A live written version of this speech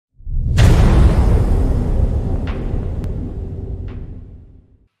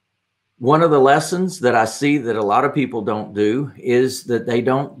One of the lessons that I see that a lot of people don't do is that they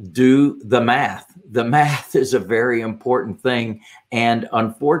don't do the math. The math is a very important thing. And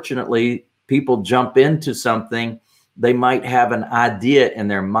unfortunately, people jump into something. They might have an idea in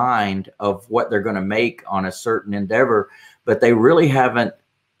their mind of what they're going to make on a certain endeavor, but they really haven't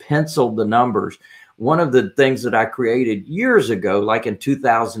penciled the numbers. One of the things that I created years ago, like in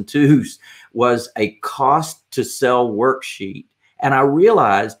 2002, was a cost to sell worksheet. And I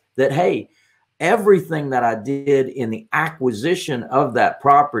realized that, hey, everything that I did in the acquisition of that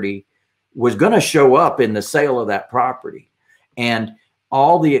property was going to show up in the sale of that property. And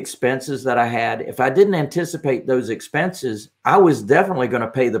all the expenses that I had, if I didn't anticipate those expenses, I was definitely going to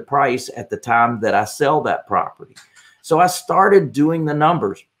pay the price at the time that I sell that property. So I started doing the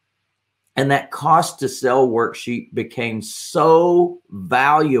numbers. And that cost to sell worksheet became so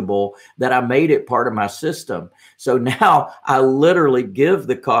valuable that I made it part of my system. So now I literally give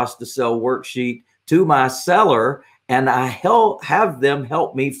the cost to sell worksheet to my seller, and I have them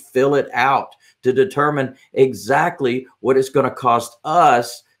help me fill it out to determine exactly what it's going to cost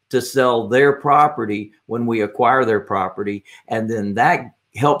us to sell their property when we acquire their property. And then that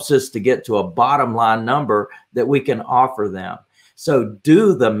helps us to get to a bottom line number that we can offer them. So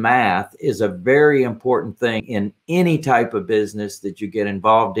do the math is a very important thing in any type of business that you get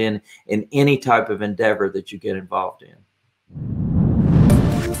involved in any type of endeavor that you get involved in.